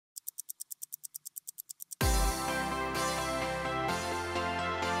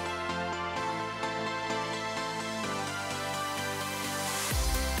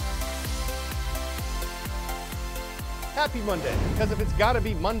Happy Monday, because if it's got to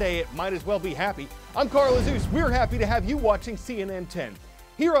be Monday, it might as well be happy. I'm Carl Azus. We're happy to have you watching CNN 10.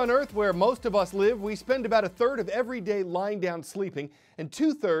 Here on Earth, where most of us live, we spend about a third of every day lying down sleeping and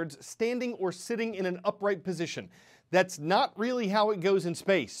 2/3 standing or sitting in an upright position. That's not really how it goes in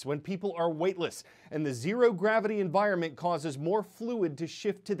space, when people are weightless and the zero-gravity environment causes more fluid to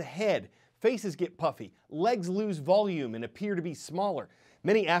shift to the head. Faces get puffy, legs lose volume and appear to be smaller.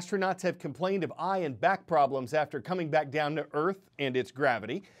 Many astronauts have complained of eye and back problems after coming back down to Earth and its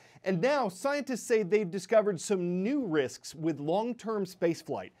gravity. And now scientists say they've discovered some new risks with long-term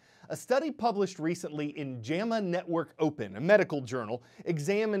spaceflight. A study published recently in JAMA Network Open, a medical journal,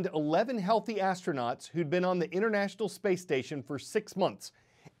 examined 11 healthy astronauts who'd been on the International Space Station for 6 months.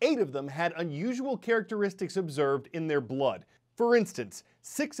 8 of them had unusual characteristics observed in their blood. For instance,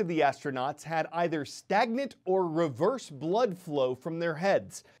 6 of the astronauts had either stagnant or reverse blood flow from their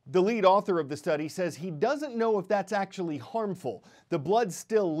heads. The lead author of the study says he doesn't know if that's actually harmful. The blood's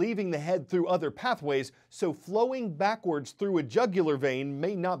still leaving the head through other pathways, so flowing backwards through a jugular vein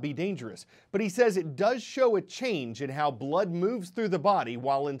may not be dangerous. But he says it does show a change in how blood moves through the body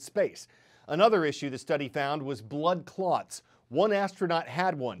while in space. Another issue the study found was blood clots. One astronaut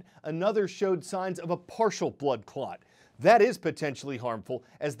had one. Another showed signs of a partial blood clot. That is potentially harmful,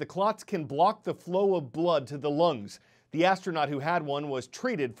 as the clots can block the flow of blood to the lungs. The astronaut who had one was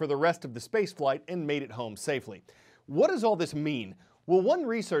treated for the rest of the spaceflight and made it home safely. What does all this mean? Well, one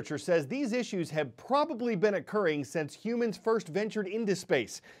researcher says these issues have probably been occurring since humans first ventured into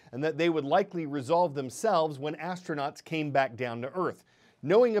space, and that they would likely resolve themselves when astronauts came back down to Earth.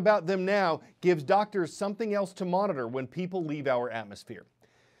 Knowing about them now gives doctors something else to monitor when people leave our atmosphere.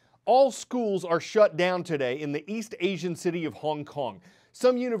 All schools are shut down today in the East Asian city of Hong Kong.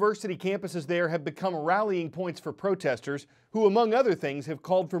 Some university campuses there have become rallying points for protesters who, among other things, have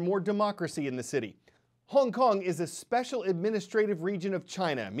called for more democracy in the city. Hong Kong is a special administrative region of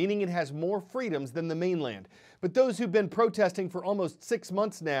China, meaning it has more freedoms than the mainland. But those who've been protesting for almost 6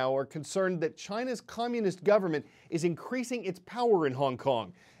 months now are concerned that China's communist government is increasing its power in Hong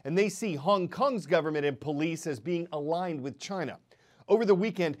Kong, and they see Hong Kong's government and police as being aligned with China. Over the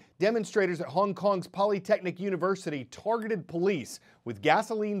weekend, demonstrators at Hong Kong's Polytechnic University targeted police with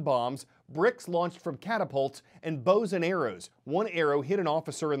gasoline bombs, bricks launched from catapults, and bows and arrows. One arrow hit an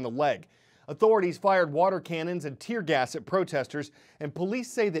officer in the leg. Authorities fired water cannons and tear gas at protesters, and police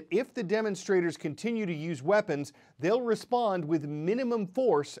say that if the demonstrators continue to use weapons, they'll respond with minimum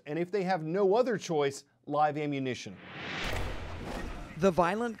force, and if they have no other choice, live ammunition. The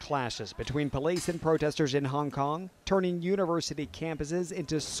violent clashes between police and protesters in Hong Kong, turning university campuses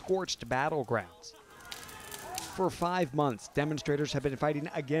into scorched battlegrounds. For 5 months, demonstrators have been fighting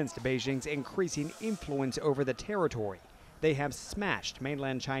against Beijing's increasing influence over the territory. They have smashed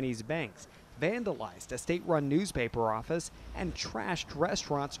mainland Chinese banks, vandalized a state-run newspaper office, and trashed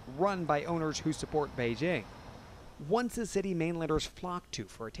restaurants run by owners who support Beijing. Once a city mainlanders flocked to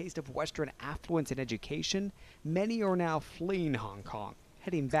for a taste of Western affluence and education, many are now fleeing Hong Kong,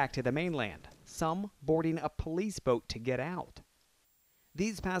 heading back to the mainland, some boarding a police boat to get out.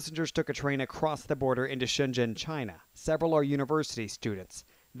 These passengers took a train across the border into Shenzhen, China. Several are university students.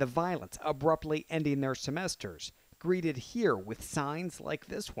 The violence abruptly ending their semesters, greeted here with signs like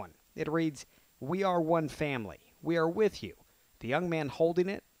this one. It reads, "We are one family. We are with you." The young man holding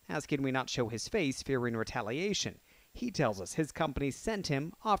it, asking we not show his face, fearing retaliation. He tells us his company sent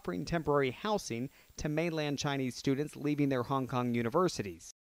him, offering temporary housing to mainland Chinese students leaving their Hong Kong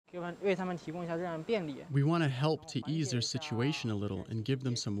universities. We want to help to ease their situation a little and give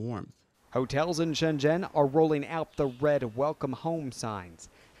them some warmth. Hotels in Shenzhen are rolling out the red Welcome Home signs.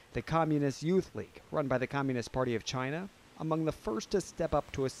 The Communist Youth League, run by the Communist Party of China, among the first to step up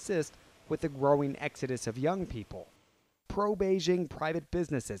to assist with the growing exodus of young people. Pro-Beijing private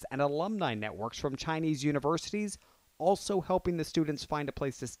businesses and alumni networks from Chinese universities also helping the students find a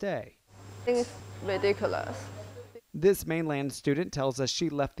place to stay. It's ridiculous. This mainland student tells us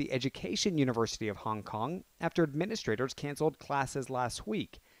she left the Education University of Hong Kong after administrators canceled classes last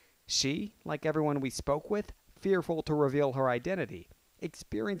week. She, like everyone we spoke with, fearful to reveal her identity,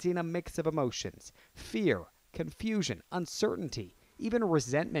 experiencing a mix of emotions: fear, confusion, uncertainty, even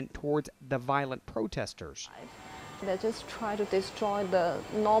resentment towards the violent protesters. They just try to destroy the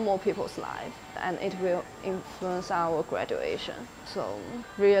normal people's life, and it will influence our graduation. So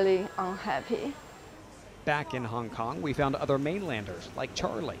really unhappy. Back in Hong Kong, we found other mainlanders like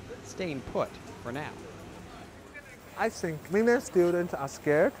Charlie, staying put for now. I think mainland students are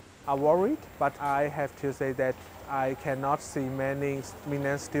scared, are worried, but I have to say that I cannot see many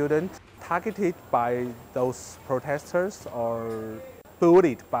mainland students targeted by those protesters or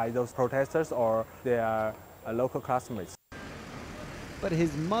bullied by those protesters, or they are local classmates. But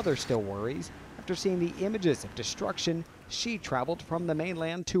his mother still worries. After seeing the images of destruction, she traveled from the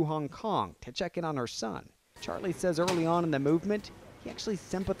mainland to Hong Kong to check in on her son. Charlie says early on in the movement, he actually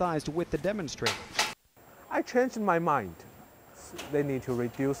sympathized with the demonstrators. I changed my mind. They need to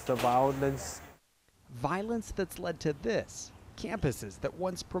reduce the violence. Violence that's led to this. Campuses that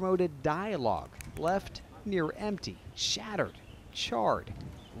once promoted dialogue, left near empty, shattered, charred.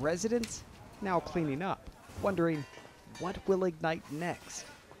 Residents now cleaning up, wondering what will ignite next.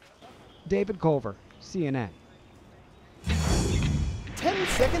 David Culver, CNN.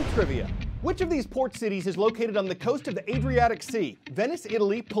 10-second trivia. Which of these port cities is located on the coast of the Adriatic Sea? Venice,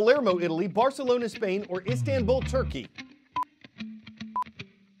 Italy, Palermo, Italy, Barcelona, Spain, or Istanbul, Turkey?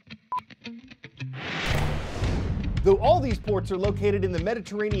 Though all these ports are located in the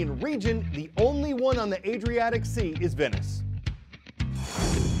Mediterranean region, the only one on the Adriatic Sea is Venice.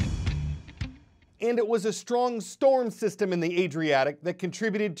 And it was a strong storm system in the Adriatic that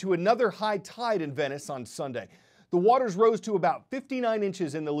contributed to another high tide in Venice on Sunday. The waters rose to about 59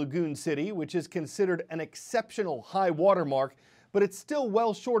 inches in the lagoon city, which is considered an exceptional high water mark, but it's still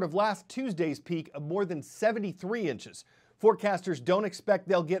well short of last Tuesday's peak of more than 73 inches. Forecasters don't expect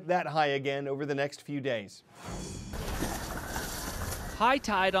they'll get that high again over the next few days. High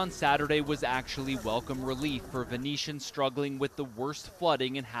tide on Saturday was actually welcome relief for Venetians struggling with the worst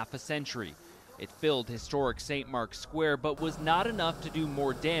flooding in half a century. It filled historic St. Mark's Square, but was not enough to do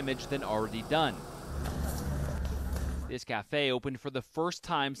more damage than already done. This cafe, opened for the first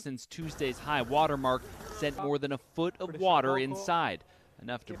time since Tuesday's high water mark, sent more than a foot of water inside,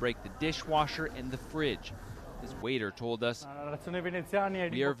 enough to break the dishwasher and the fridge. This waiter told us,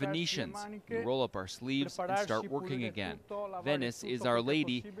 "We are Venetians. We roll up our sleeves and start working again. Venice is our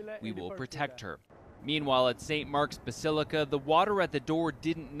lady. We will protect her." Meanwhile, at St. Mark's Basilica, the water at the door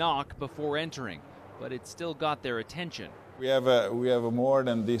didn't knock before entering, but it still got their attention. We have more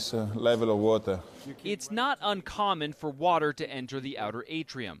than this level of water. It's not uncommon for water to enter the outer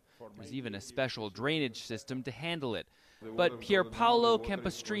atrium. There's even a special drainage system to handle it. But Pier Paolo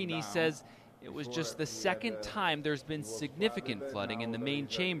Campestrini says it was just the second time there's been significant flooding in the main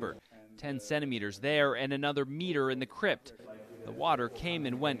chamber, 10 centimeters there and another meter in the crypt. The water came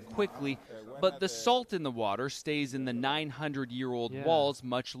and went quickly, but the salt in the water stays in the 900-year-old walls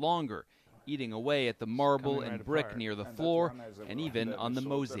much longer, eating away at the marble and brick near the floor and even on the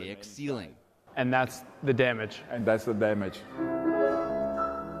mosaic ceiling. And that's the damage.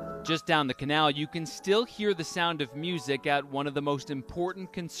 Just down the canal, you can still hear the sound of music at one of the most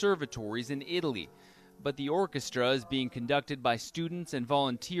important conservatories in Italy. But the orchestra is being conducted by students and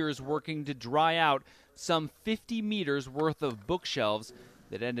volunteers working to dry out some 50 meters worth of bookshelves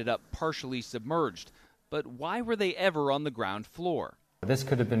that ended up partially submerged. But why were they ever on the ground floor? This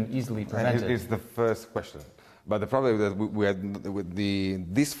could have been easily prevented. It's the first question. But the problem is that we had with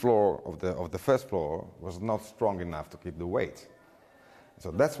this floor of the first floor was not strong enough to keep the weight. So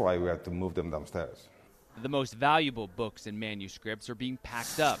that's why we had to move them downstairs. The most valuable books and manuscripts are being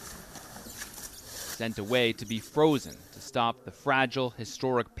packed up, sent away to be frozen to stop the fragile,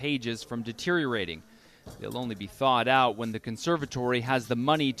 historic pages from deteriorating. They'll only be thawed out when the conservatory has the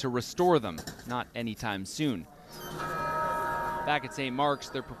money to restore them, not anytime soon. Back at St. Mark's,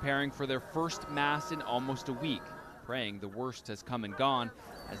 they're preparing for their first Mass in almost a week, praying the worst has come and gone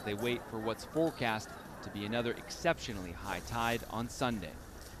as they wait for what's forecast to be another exceptionally high tide on Sunday.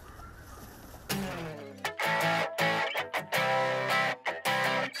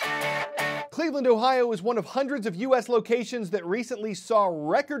 Cleveland, Ohio is one of hundreds of U.S. locations that recently saw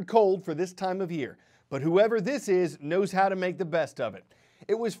record cold for this time of year. But whoever this is knows how to make the best of it.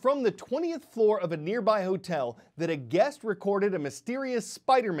 It was from the 20th floor of a nearby hotel that a guest recorded a mysterious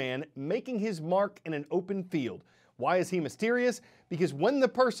Spider-Man making his mark in an open field. Why is he mysterious? Because when the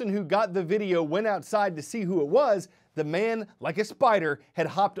person who got the video went outside to see who it was, the man, like a spider, had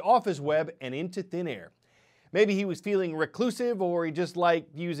hopped off his web and into thin air. Maybe he was feeling reclusive, or he just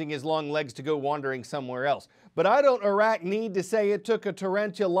liked using his long legs to go wandering somewhere else. But I don't need to say it took a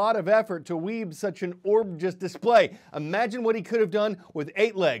tarantula lot of effort to weave such an orb-just display. Imagine what he could have done with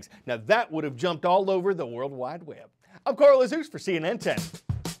 8 legs. Now that would have jumped all over the World Wide Web. I'm Carl Azus for CNN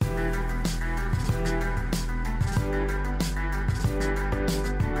 10.